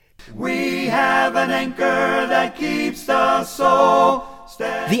We have an anchor that keeps the soul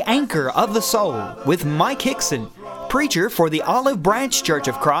steadfast. The Anchor of the Soul with Mike Hickson, preacher for the Olive Branch Church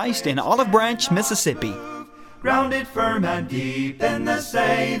of Christ in Olive Branch, Mississippi. Grounded firm and deep in the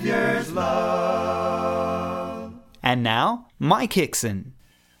Savior's love. And now, Mike Hickson.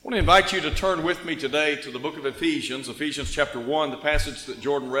 I want to invite you to turn with me today to the book of Ephesians, Ephesians chapter 1, the passage that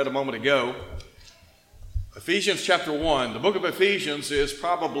Jordan read a moment ago. Ephesians chapter 1. The book of Ephesians is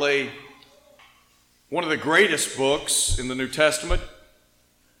probably one of the greatest books in the New Testament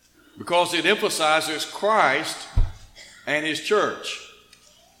because it emphasizes Christ and His church.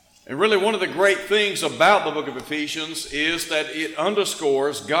 And really one of the great things about the book of Ephesians is that it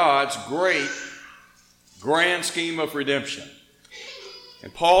underscores God's great, grand scheme of redemption.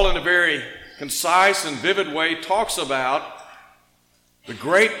 And Paul, in a very concise and vivid way, talks about the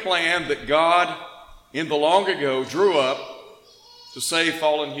great plan that God in the long ago drew up to save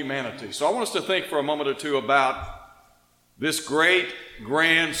fallen humanity. So I want us to think for a moment or two about this great,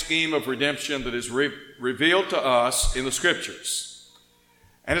 grand scheme of redemption that is revealed to us in the Scriptures.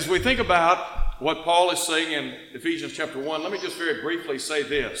 And as we think about what Paul is saying in Ephesians chapter 1, let me just very briefly say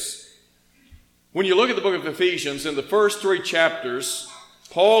this. When you look at the book of Ephesians, in the first 3 chapters,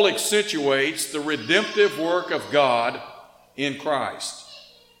 Paul accentuates the redemptive work of God in Christ.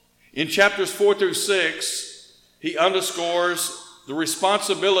 In chapters 4 through 6, he underscores the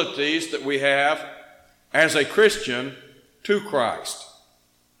responsibilities that we have as a Christian to Christ.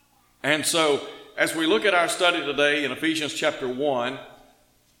 And so, as we look at our study today in Ephesians chapter 1,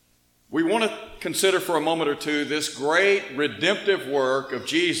 we want to consider for a moment or two this great redemptive work of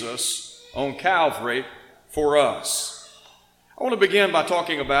Jesus on Calvary for us. I want to begin by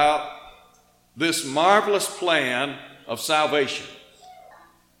talking about this marvelous plan of salvation.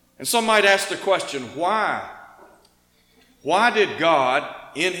 And some might ask the question, why? Why did God,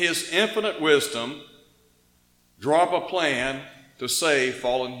 in His infinite wisdom, draw up a plan to save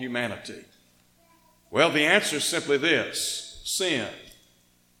fallen humanity? Well, the answer is simply this: sin.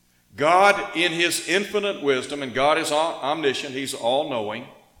 God, in His infinite wisdom, and God is omniscient, He's all-knowing,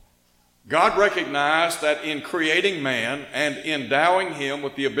 God recognized that in creating man and endowing him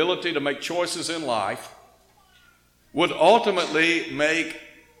with the ability to make choices in life, would ultimately make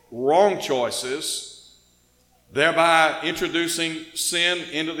wrong choices, thereby introducing sin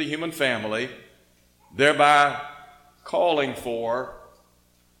into the human family, thereby calling for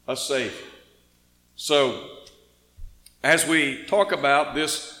a Savior. So, as we talk about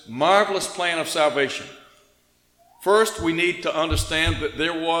this marvelous plan of salvation, first we need to understand that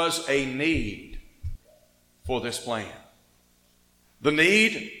there was a need for this plan. The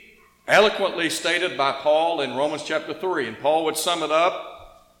need eloquently stated by Paul in Romans chapter 3, and Paul would sum it up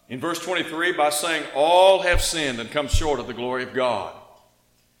in verse 23 by saying, all have sinned and come short of the glory of God.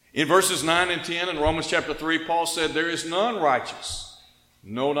 In verses 9 and 10 in Romans chapter 3, Paul said, there is none righteous,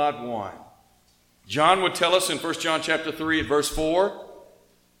 no, not one. John would tell us in 1 John chapter 3 at verse 4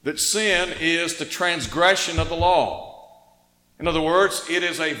 that sin is the transgression of the law. In other words, it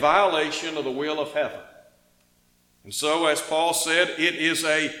is a violation of the will of heaven. And so, as Paul said, it is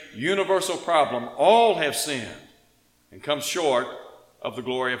a universal problem. All have sinned and come short of the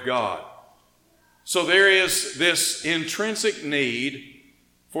glory of God. So there is this intrinsic need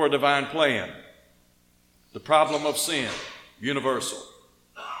for a divine plan. The problem of sin, universal.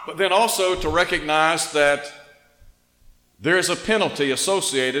 But then also to recognize that there is a penalty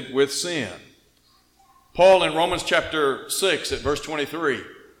associated with sin. Paul in Romans chapter 6 at verse 23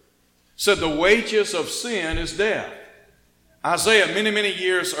 said the wages of sin is death. Isaiah many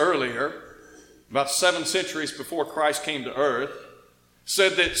years earlier, about 7 centuries before Christ came to earth,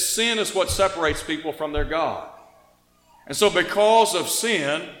 said that sin is what separates people from their God. And so because of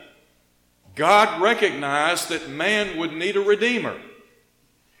sin, God recognized that man would need a redeemer.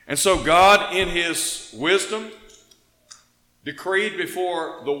 And so God, in His wisdom, decreed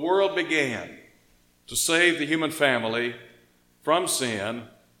before the world began to save the human family from sin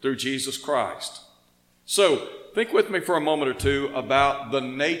through Jesus Christ. So think with me for a moment or two about the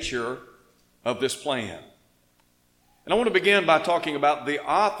nature of this plan. And I want to begin by talking about the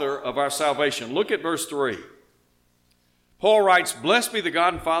author of our salvation. Look at verse 3. Paul writes, blessed be the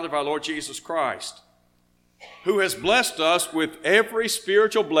God and Father of our Lord Jesus Christ, who has blessed us with every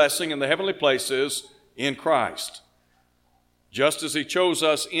spiritual blessing in the heavenly places in Christ, just as He chose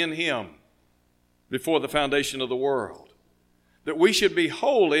us in Him before the foundation of the world, that we should be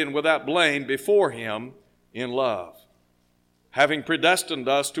holy and without blame before Him in love, having predestined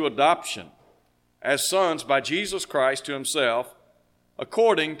us to adoption as sons by Jesus Christ to Himself,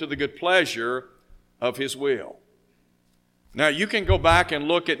 according to the good pleasure of His will. Now, you can go back and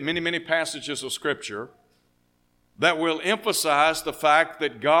look at many, many passages of Scripture that will emphasize the fact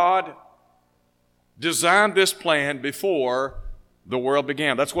that God designed this plan before the world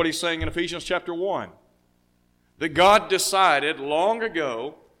began. That's what he's saying in Ephesians chapter 1. That God decided long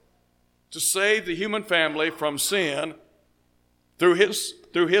ago to save the human family from sin through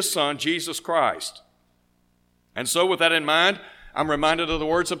his Son, Jesus Christ. And so with that in mind, I'm reminded of the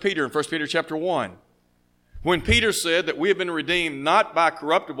words of Peter in 1 Peter chapter 1. When Peter said that we have been redeemed not by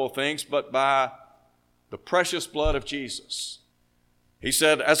corruptible things, but by the precious blood of Jesus. He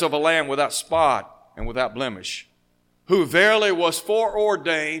said, as of a lamb without spot and without blemish, who verily was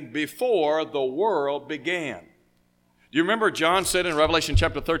foreordained before the world began. Do you remember John said in Revelation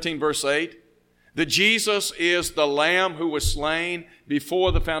chapter 13, verse 8, that Jesus is the Lamb who was slain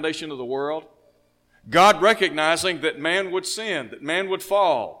before the foundation of the world? God recognizing that man would sin, that man would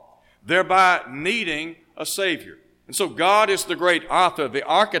fall, thereby needing a Savior. And so God is the great author, the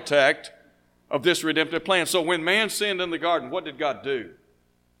architect of this redemptive plan. So when man sinned in the garden, what did God do?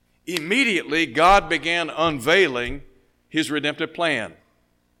 Immediately, God began unveiling his redemptive plan.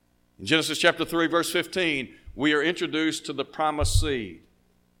 In Genesis chapter 3, verse 15, we are introduced to the promised seed.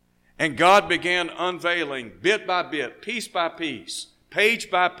 And God began unveiling bit by bit, piece by piece, page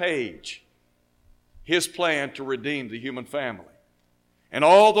by page, his plan to redeem the human family. And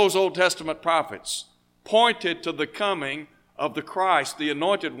all those Old Testament prophets pointed to the coming of the Christ, the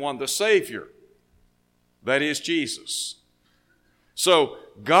Anointed One, the Savior. That is Jesus. So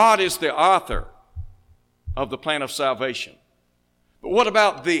God is the author of the plan of salvation. But what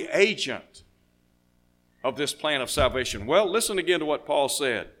about the agent of this plan of salvation? Well, listen again to what Paul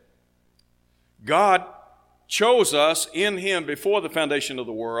said. God chose us in him before the foundation of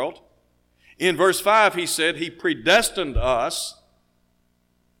the world. In verse 5, he said he predestined us,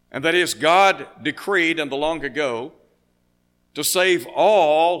 and that is, God decreed in the long ago to save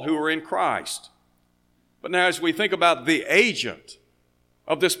all who are in Christ. But now as we think about the agent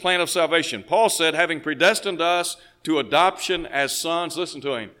of this plan of salvation, Paul said, having predestined us to adoption as sons, listen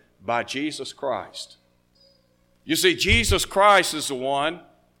to him, by Jesus Christ. You see, Jesus Christ is the one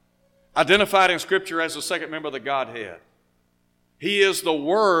identified in Scripture as the second member of the Godhead. He is the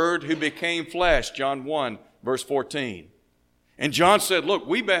Word who became flesh, John 1, verse 14. And John said, look,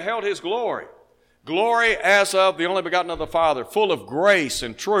 we beheld his glory, glory as of the only begotten of the Father, full of grace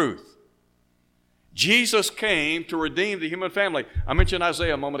and truth. Jesus came to redeem the human family. I mentioned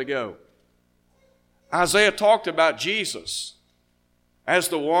Isaiah a moment ago. Isaiah talked about Jesus as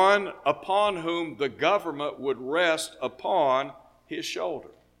the one upon whom the government would rest upon his shoulder.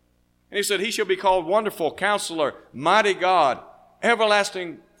 And he said, he shall be called Wonderful Counselor, Mighty God,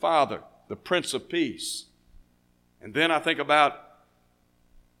 Everlasting Father, the Prince of Peace. And then I think about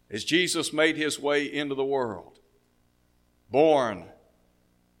as Jesus made his way into the world, born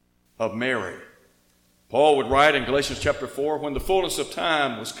of Mary. Paul would write in Galatians chapter 4, when the fullness of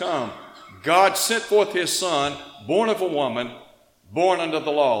time was come, God sent forth his Son, born of a woman, born under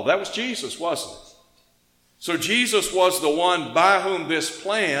the law. That was Jesus, wasn't it? So Jesus was the one by whom this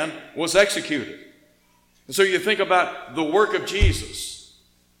plan was executed. And so you think about the work of Jesus.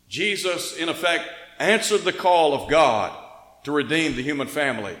 Jesus, in effect, answered the call of God to redeem the human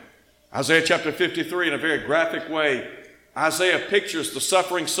family. Isaiah chapter 53, in a very graphic way, Isaiah pictures the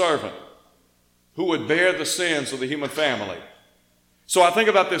suffering servant who would bear the sins of the human family. So I think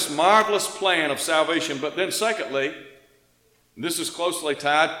about this marvelous plan of salvation, but then secondly, this is closely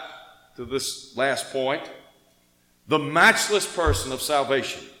tied to this last point, the matchless person of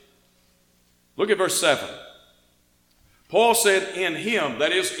salvation. Look at verse 7. Paul said, in him,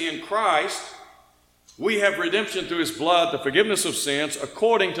 that is, in Christ, we have redemption through his blood, the forgiveness of sins,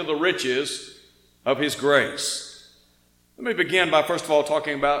 according to the riches of his grace. Let me begin by first of all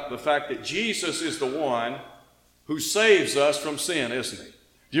talking about the fact that Jesus is the one who saves us from sin, isn't he?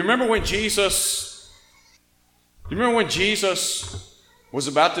 Do you remember when Jesus was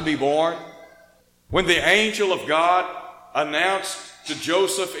about to be born? When the angel of God announced to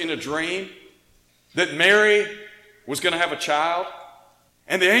Joseph in a dream that Mary was going to have a child,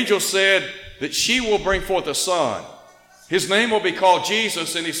 and the angel said that she will bring forth a son. His name will be called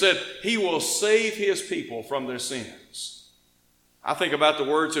Jesus, and he said he will save his people from their sins. I think about the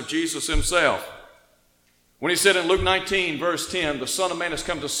words of Jesus himself when he said in Luke 19, verse 10, the Son of Man has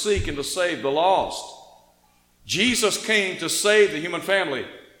come to seek and to save the lost. Jesus came to save the human family.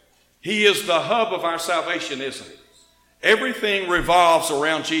 He is the hub of our salvation, isn't he? Everything revolves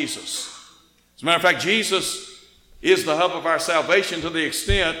around Jesus. As a matter of fact, Jesus is the hub of our salvation to the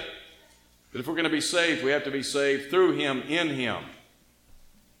extent that if we're going to be saved, we have to be saved through him, in him.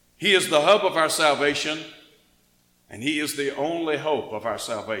 He is the hub of our salvation. and he is the only hope of our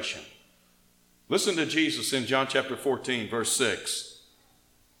salvation. Listen to Jesus in John chapter 14, verse 6.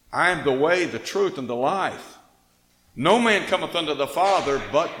 I am the way, the truth, and the life. No man cometh unto the Father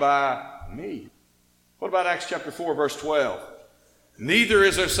but by me. What about Acts chapter 4, verse 12? Neither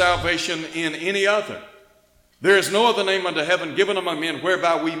is there salvation in any other. There is no other name under heaven given among men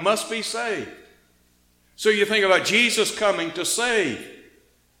whereby we must be saved. So you think about Jesus coming to save.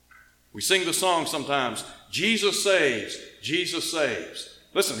 We sing the song sometimes, Jesus saves, Jesus saves.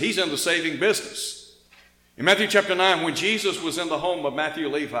 Listen, he's in the saving business. In Matthew chapter 9, when Jesus was in the home of Matthew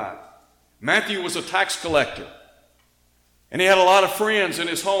Levi, Matthew was a tax collector. And he had a lot of friends in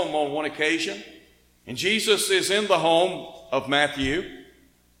his home on one occasion. And Jesus is in the home of Matthew.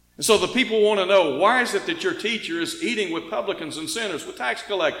 And so the people want to know, why is it that your teacher is eating with publicans and sinners, with tax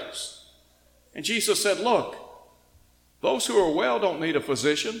collectors? And Jesus said, look, those who are well don't need a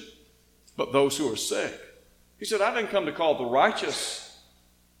physician, but those who are sick. He said, I didn't come to call the righteous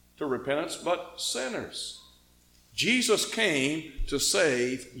to repentance, but sinners. Jesus came to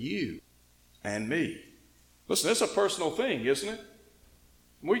save you and me. Listen, it's a personal thing, isn't it?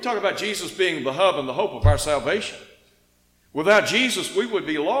 When we talk about Jesus being the hub and the hope of our salvation, without Jesus, we would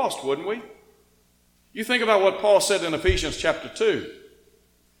be lost, wouldn't we? You think about what Paul said in Ephesians chapter 2.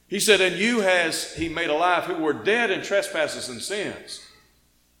 He said, and you has he made alive who were dead in trespasses and sins.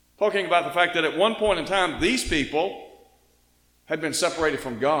 Talking about the fact that at one point in time, these people had been separated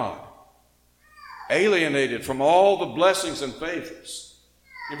from God, alienated from all the blessings and favors.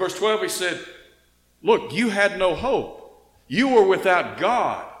 In verse 12, he said, look, you had no hope. You were without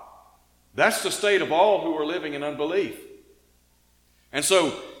God. That's the state of all who are living in unbelief. And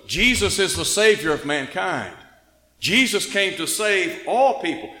so Jesus is the Savior of mankind. Jesus came to save all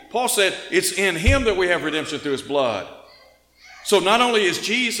people. Paul said it's in him that we have redemption through his blood. So not only is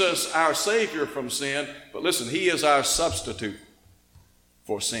Jesus our Savior from sin, but listen, he is our substitute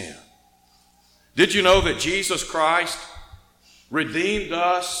for sin. Did you know that Jesus Christ redeemed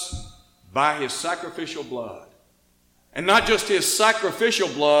us by his sacrificial blood? And not just his sacrificial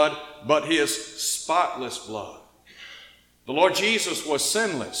blood, but his spotless blood. The Lord Jesus was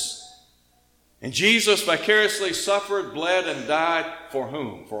sinless. And Jesus vicariously suffered, bled, and died for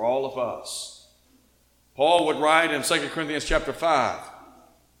whom? For all of us. Paul would write in 2 Corinthians chapter 5.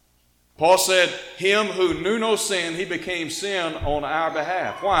 Paul said, him who knew no sin, he became sin on our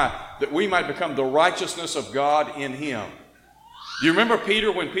behalf. Why? That we might become the righteousness of God in him. Do you remember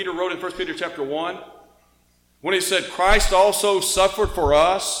Peter when Peter wrote in 1 Peter chapter 1? When he said, Christ also suffered for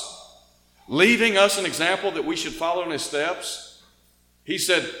us, leaving us an example that we should follow in his steps. He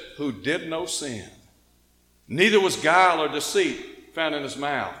said, who did no sin, neither was guile or deceit found in his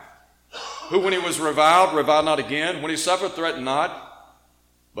mouth. Who when he was reviled not again. When he suffered, threatened not,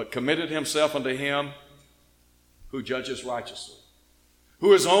 but committed himself unto him who judges righteously.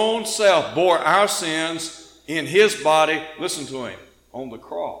 Who his own self bore our sins in his body, listen to him, on the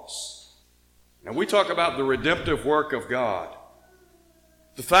cross. Now we talk about the redemptive work of God.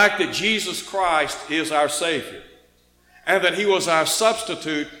 The fact that Jesus Christ is our Savior and that he was our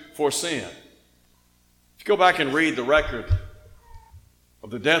substitute for sin. If you go back and read the record of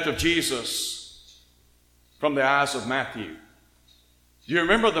the death of Jesus from the eyes of Matthew, do you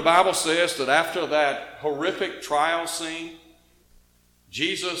remember the Bible says that after that horrific trial scene,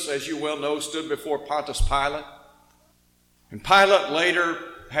 Jesus, as you well know, stood before Pontius Pilate. And Pilate later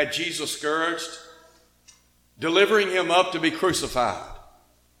had Jesus scourged, delivering him up to be crucified.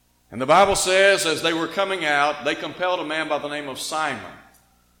 And the Bible says as they were coming out, they compelled a man by the name of Simon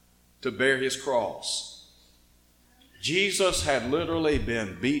to bear his cross. Jesus had literally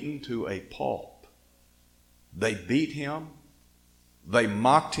been beaten to a pulp. They beat him. They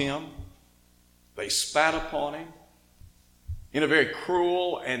mocked him. They spat upon him. In a very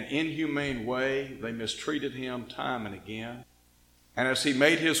cruel and inhumane way, they mistreated him time and again. And as he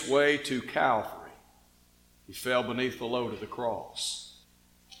made his way to Calvary, he fell beneath the load of the cross.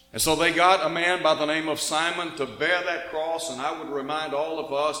 And so they got a man by the name of Simon to bear that cross, and I would remind all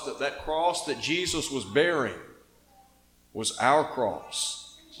of us that that cross that Jesus was bearing was our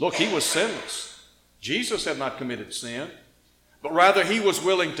cross. Look, he was sinless. Jesus had not committed sin, but rather he was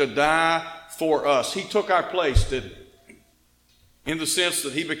willing to die for us. He took our place, didn't he? In the sense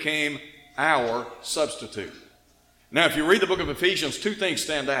that he became our substitute. Now, if you read the book of Ephesians, two things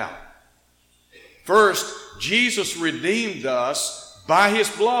stand out. First, Jesus redeemed us by his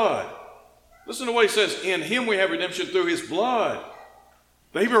blood. Listen to what he says. In him we have redemption through his blood.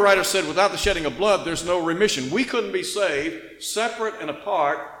 The Hebrew writer said, without the shedding of blood, there's no remission. We couldn't be saved separate and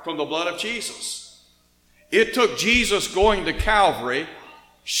apart from the blood of Jesus. It took Jesus going to Calvary,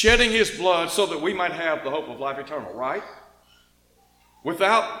 shedding his blood so that we might have the hope of life eternal, right?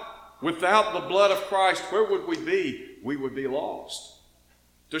 Without the blood of Christ, where would we be? We would be lost.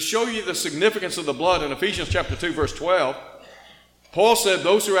 To show you the significance of the blood, in Ephesians chapter 2, verse 12, Paul said,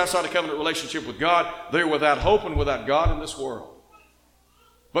 those who are outside a covenant relationship with God, they're without hope and without God in this world.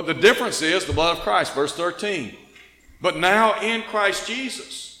 But the difference is the blood of Christ, verse 13. But now in Christ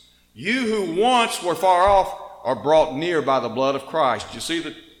Jesus, you who once were far off are brought near by the blood of Christ. Do you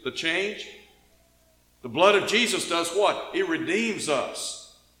see the change? The blood of Jesus does what? It redeems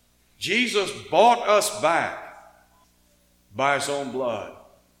us. Jesus bought us back by his own blood.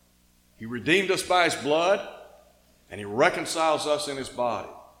 He redeemed us by his blood, and he reconciles us in his body.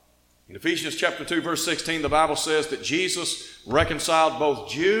 In Ephesians chapter 2, verse 16, the Bible says that Jesus reconciled both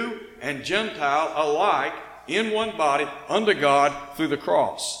Jew and Gentile alike in one body unto God through the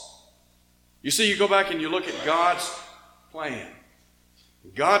cross. You see, you go back and you look at God's plan.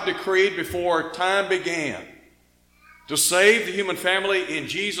 God decreed before time began to save the human family in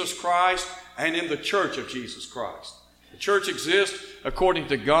Jesus Christ and in the church of Jesus Christ. The church exists according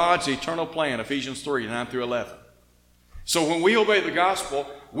to God's eternal plan, Ephesians 3, 9 through 11. So when we obey the gospel,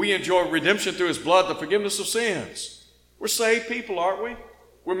 we enjoy redemption through his blood, the forgiveness of sins. We're saved people, aren't we?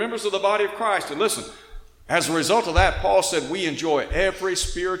 We're members of the body of Christ. And listen, as a result of that, Paul said we enjoy every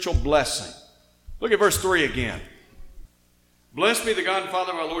spiritual blessing. Look at verse 3 again. Blessed be the God and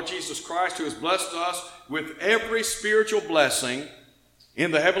Father of our Lord Jesus Christ, who has blessed us with every spiritual blessing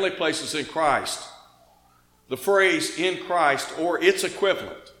in the heavenly places in Christ. The phrase in Christ, or its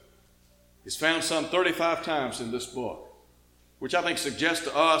equivalent, is found some 35 times in this book, which I think suggests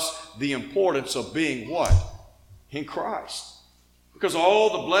to us the importance of being what? In Christ. Because all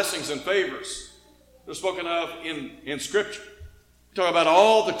the blessings and favors that are spoken of in Scripture, we talk about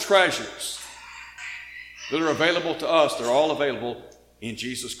all the treasures that are available to us. They're all available in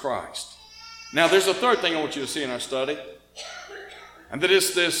Jesus Christ. Now, there's a third thing I want you to see in our study, and that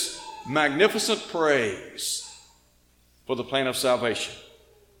is this magnificent praise for the plan of salvation.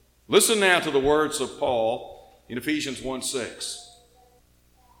 Listen now to the words of Paul in Ephesians 1:6.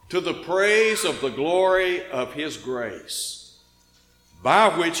 To the praise of the glory of his grace, by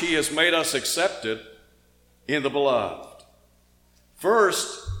which he has made us accepted in the beloved.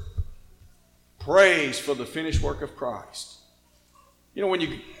 First, praise for the finished work of Christ. You know, when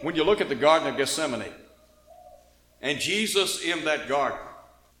you look at the Garden of Gethsemane and Jesus in that garden,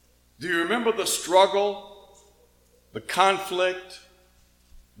 do you remember the struggle, the conflict,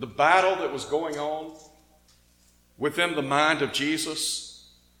 the battle that was going on within the mind of Jesus?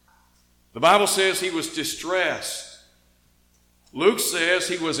 The Bible says he was distressed. Luke says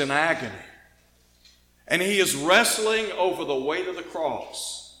he was in agony. And he is wrestling over the weight of the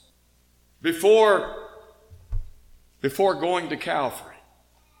cross. Before going to Calvary,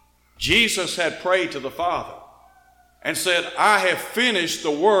 Jesus had prayed to the Father and said, I have finished the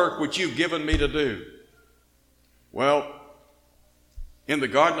work which you've given me to do. Well, in the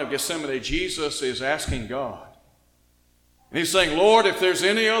Garden of Gethsemane, Jesus is asking God. And he's saying, Lord, if there's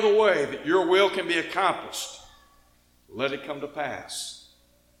any other way that your will can be accomplished, let it come to pass.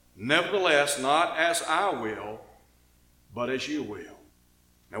 Nevertheless, not as I will, but as you will.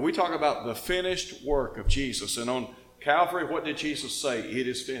 Now, we talk about the finished work of Jesus. And on Calvary, what did Jesus say? It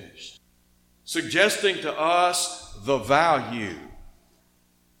is finished. Suggesting to us the value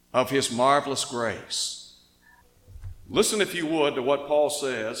of his marvelous grace. Listen, if you would, to what Paul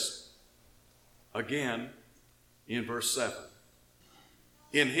says again in verse 7.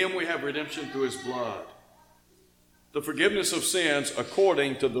 In him we have redemption through his blood, the forgiveness of sins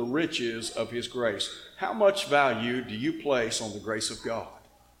according to the riches of his grace. How much value do you place on the grace of God?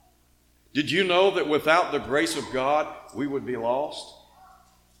 Did you know that without the grace of God, we would be lost?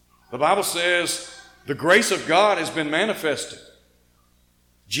 The Bible says the grace of God has been manifested.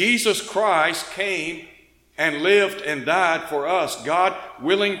 Jesus Christ came and lived and died for us, God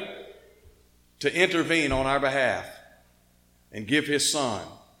willing to intervene on our behalf and give his Son.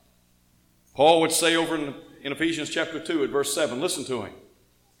 Paul would say over in Ephesians chapter 2 at verse 7, listen to him,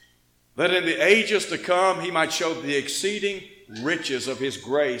 that in the ages to come he might show the exceeding riches of his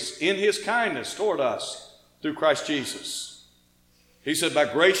grace in his kindness toward us through Christ Jesus. He said,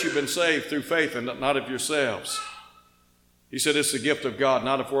 by grace you've been saved through faith and not of yourselves. He said, it's the gift of God,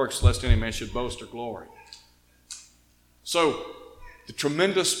 not of works, lest any man should boast or glory. So, the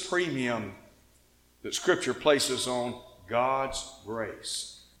tremendous premium that Scripture places on God's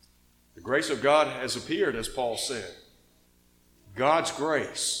grace. The grace of God has appeared, as Paul said. God's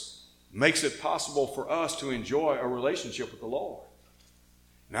grace makes it possible for us to enjoy a relationship with the Lord.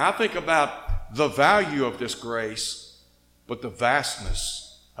 Now, I think about the value of this grace, but the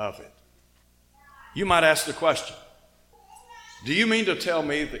vastness of it. You might ask the question, do you mean to tell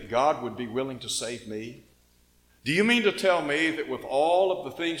me that God would be willing to save me? Do you mean to tell me that with all of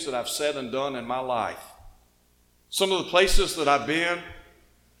the things that I've said and done in my life, some of the places that I've been,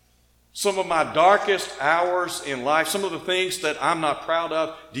 some of my darkest hours in life, some of the things that I'm not proud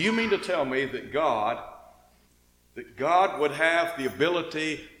of, do you mean to tell me that God would have the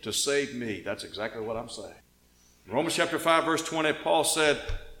ability to save me? That's exactly what I'm saying. In Romans chapter 5, verse 20, Paul said,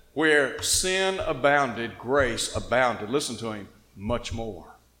 where sin abounded, grace abounded. Listen to him, much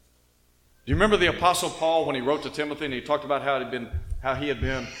more. Do you remember the Apostle Paul when he wrote to Timothy and he talked about how he had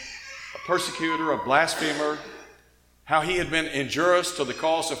been a persecutor, a blasphemer, how he had been injurious to the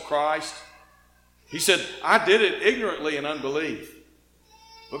cause of Christ? He said, I did it ignorantly in unbelief.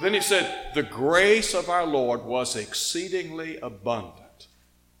 But then he said, the grace of our Lord was exceedingly abundant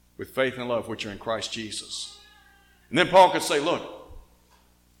with faith and love which are in Christ Jesus. And then Paul could say, look,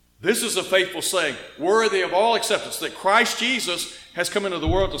 this is a faithful saying, worthy of all acceptance, that Christ Jesus has come into the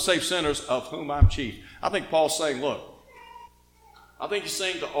world to save sinners, of whom I'm chief. I think Paul's saying, look, I think he's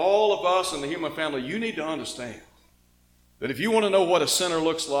saying to all of us in the human family, you need to understand that if you want to know what a sinner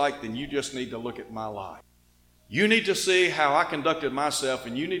looks like, then you just need to look at my life. You need to see how I conducted myself,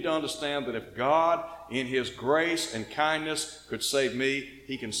 and you need to understand that if God, in his grace and kindness, could save me,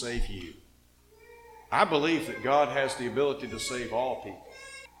 he can save you. I believe that God has the ability to save all people.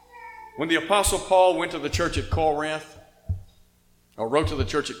 When the Apostle Paul went to the church at Corinth, or wrote to the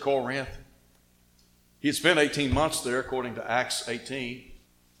church at Corinth, he had spent 18 months there, according to Acts 18.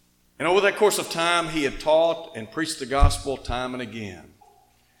 And over that course of time, he had taught and preached the gospel time and again.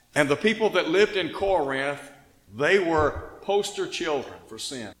 And the people that lived in Corinth, they were poster children for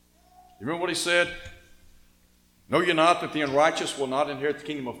sin. You remember what he said? Know ye not that the unrighteous will not inherit the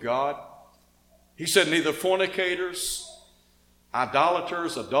kingdom of God? He said, neither fornicators,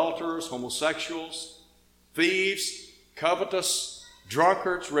 idolaters, adulterers, homosexuals, thieves, covetous,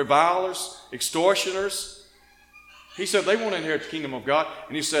 drunkards, revilers, extortioners. He said they won't inherit the kingdom of God.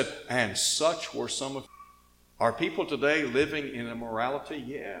 And he said, and such were some of you. Are people today living in immorality?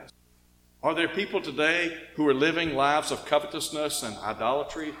 Yes. Are there people today who are living lives of covetousness and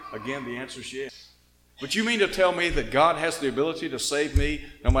idolatry? Again, the answer is yes. But you mean to tell me that God has the ability to save me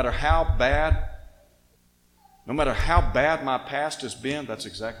no matter how bad my past has been? That's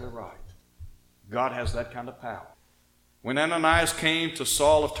exactly right. God has that kind of power. When Ananias came to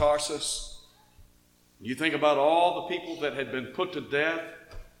Saul of Tarsus, you think about all the people that had been put to death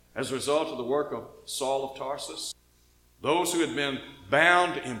as a result of the work of Saul of Tarsus. Those who had been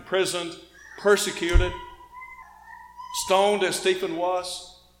bound, imprisoned, persecuted, stoned as Stephen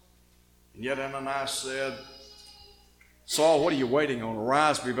was. And yet Ananias said, Saul, what are you waiting on?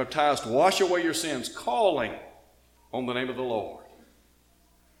 Arise, be baptized, wash away your sins, calling on the name of the Lord.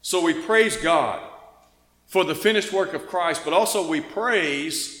 So we praise God for the finished work of Christ, but also we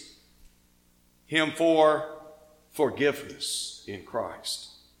praise him for forgiveness in Christ.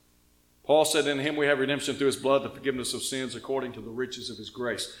 Paul said, in him we have redemption through his blood, the forgiveness of sins according to the riches of his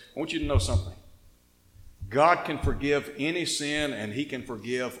grace. I want you to know something. God can forgive any sin, and he can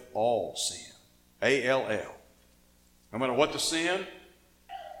forgive all sin. A-L-L. No matter what the sin,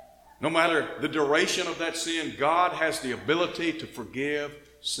 no matter the duration of that sin, God has the ability to forgive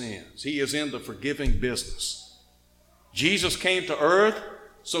sins. He is in the forgiving business. Jesus came to earth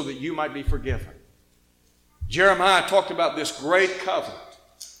so that you might be forgiven. Jeremiah talked about this great covenant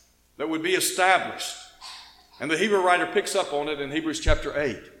that would be established. And the Hebrew writer picks up on it in Hebrews chapter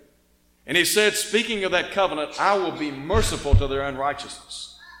 8. And he said, speaking of that covenant, I will be merciful to their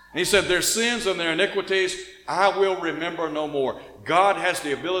unrighteousness. And he said, their sins and their iniquities I will remember no more. God has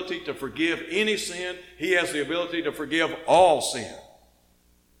the ability to forgive any sin. He has the ability to forgive all sin.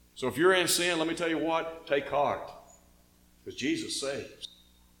 So if you're in sin, let me tell you what, take heart. Because Jesus saves.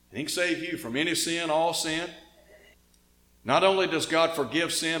 And he can save you from any sin, all sin. Not only does God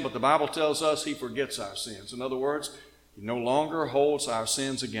forgive sin, but the Bible tells us he forgets our sins. In other words, he no longer holds our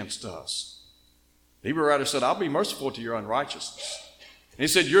sins against us. The Hebrew writer said, I'll be merciful to your unrighteousness. And he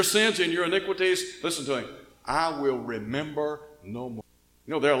said, your sins and your iniquities, listen to him, I will remember no more.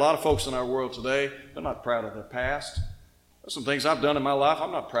 You know, there are a lot of folks in our world today, they're not proud of their past. There's some things I've done in my life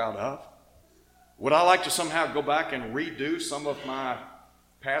I'm not proud of. Would I like to somehow go back and redo some of my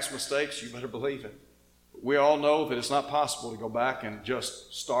past mistakes? You better believe it. We all know that it's not possible to go back and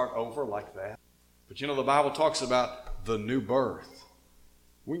just start over like that. But you know, the Bible talks about the new birth.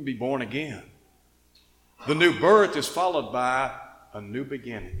 We can be born again. The new birth is followed by a new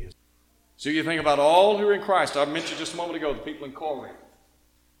beginning. So you think about all who are in Christ. I mentioned just a moment ago the people in Corinth.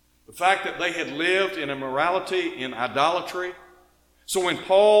 The fact that they had lived in immorality, in idolatry. So when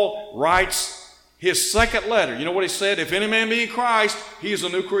Paul writes his second letter, you know what he said? If any man be in Christ, he is a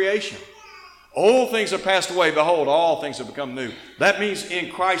new creation. Old things have passed away. Behold, all things have become new. That means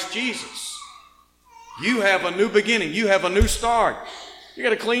in Christ Jesus, you have a new beginning. You have a new start. You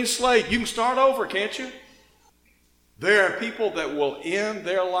got a clean slate. You can start over, can't you? There are people that will end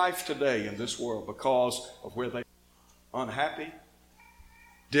their life today in this world because of where they are unhappy,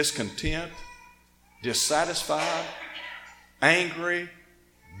 discontent, dissatisfied, angry,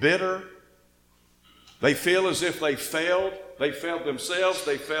 bitter. They feel as if they failed. They failed themselves.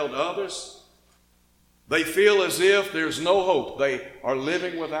 They failed others. They feel as if there's no hope. They are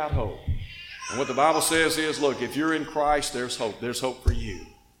living without hope. And what the Bible says is, look, if you're in Christ, there's hope. There's hope for you.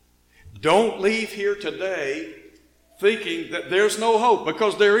 Don't leave here today thinking that there's no hope,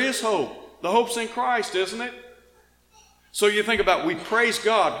 because there is hope. The hope's in Christ, isn't it? So you think about, we praise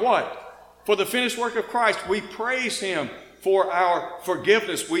God. What? For the finished work of Christ. We praise Him for our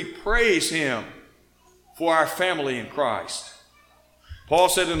forgiveness. We praise Him for our family in Christ. Paul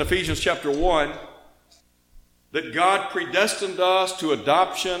said in Ephesians chapter 1, that God predestined us to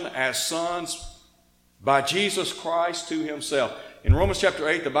adoption as sons by Jesus Christ to Himself. In Romans chapter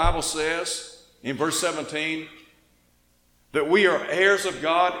 8, the Bible says, in verse 17, that we are heirs of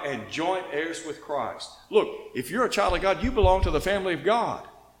God and joint heirs with Christ. Look, if you're a child of God, you belong to the family of God.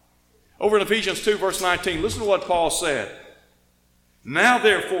 Over in Ephesians 2, verse 19, listen to what Paul said. Now,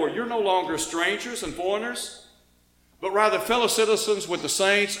 therefore, you're no longer strangers and foreigners, but rather fellow citizens with the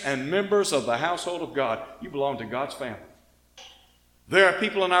saints and members of the household of God. You belong to God's family. There are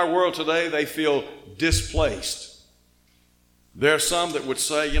people in our world today, they feel displaced. There are some that would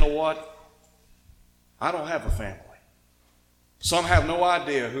say, you know what? I don't have a family. Some have no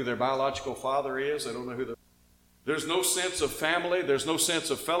idea who their biological father is. They don't know who there's no sense of family. There's no sense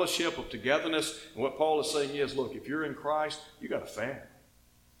of fellowship, of togetherness. And what Paul is saying is, look, if you're in Christ, you got a family.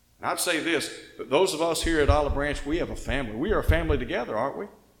 And I'd say this, that those of us here at Olive Branch, we have a family. We are a family together, aren't we?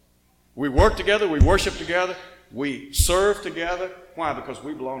 We work together, we worship together, we serve together. Why? Because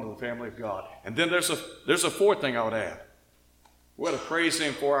we belong to the family of God. And then there's a fourth thing I would add. We ought to praise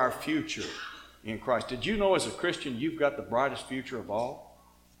Him for our future in Christ. Did you know as a Christian you've got the brightest future of all?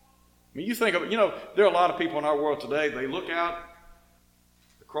 I mean, you think of it, there are a lot of people in our world today, they look out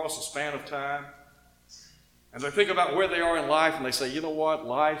across the span of time, and they think about where they are in life, and they say, you know what,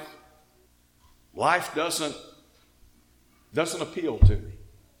 life doesn't appeal to me.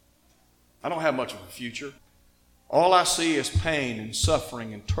 I don't have much of a future. All I see is pain and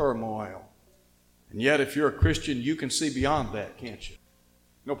suffering and turmoil. And yet, if you're a Christian, you can see beyond that, can't you?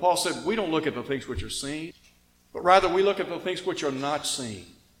 Paul said, we don't look at the things which are seen, but rather we look at the things which are not seen.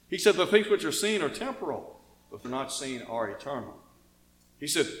 He said, the things which are seen are temporal, but they're not seen are eternal. He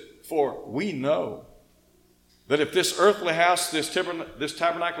said, for we know that if this earthly house, this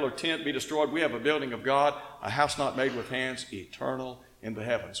tabernacle or tent be destroyed, we have a building of God, a house not made with hands, eternal in the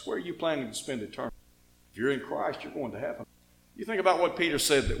heavens. Where are you planning to spend eternity? If you're in Christ, you're going to heaven. You think about what Peter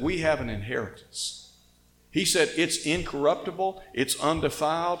said, that we have an inheritance. He said it's incorruptible, it's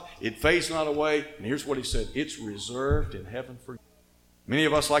undefiled, it fades not away. And here's what he said, it's reserved in heaven for you. Many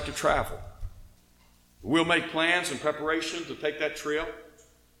of us like to travel. We'll make plans and preparation to take that trip.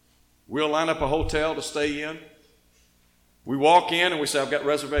 We'll line up a hotel to stay in. We walk in and we say, I've got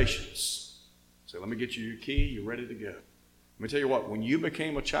reservations. Say, let me get you your key, you're ready to go. Let me tell you what, when you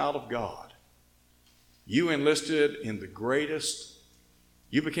became a child of God, you enlisted in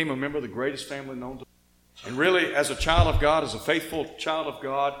you became a member of the greatest family known to. And really, as a child of God, as a faithful child of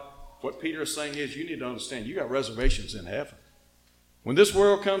God, what Peter is saying is you need to understand you got reservations in heaven. When this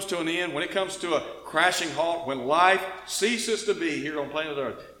world comes to an end, when it comes to a crashing halt, when life ceases to be here on planet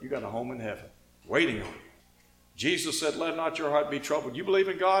Earth, you got a home in heaven waiting on you. Jesus said, let not your heart be troubled. You believe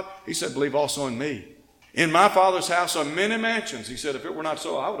in God? He said, believe also in me. In my Father's house are many mansions. He said, if it were not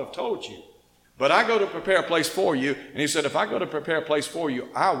so, I would have told you. But I go to prepare a place for you. And he said, if I go to prepare a place for you,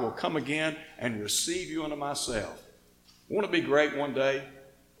 I will come again and receive you unto myself. Won't it be great one day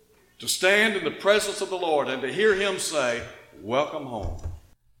to stand in the presence of the Lord and to hear Him say, welcome home.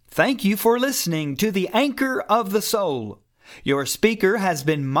 Thank you for listening to the Anchor of the Soul. Your speaker has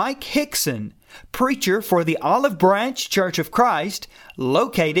been Mike Hickson, preacher for the Olive Branch Church of Christ,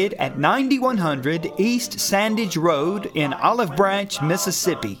 located at 9100 East Sandage Road in Olive Branch,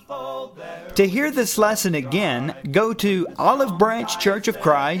 Mississippi. To hear this lesson again, go to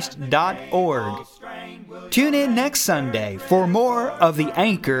olivebranchchurchofchrist.org. Tune in next Sunday for more of the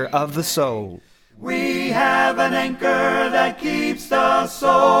Anchor of the Soul. We have an anchor that keeps the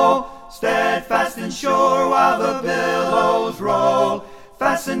soul steadfast and sure while the billows roll.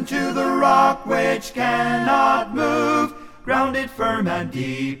 Fastened to the rock which cannot move, grounded firm and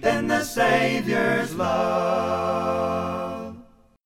deep in the Savior's love.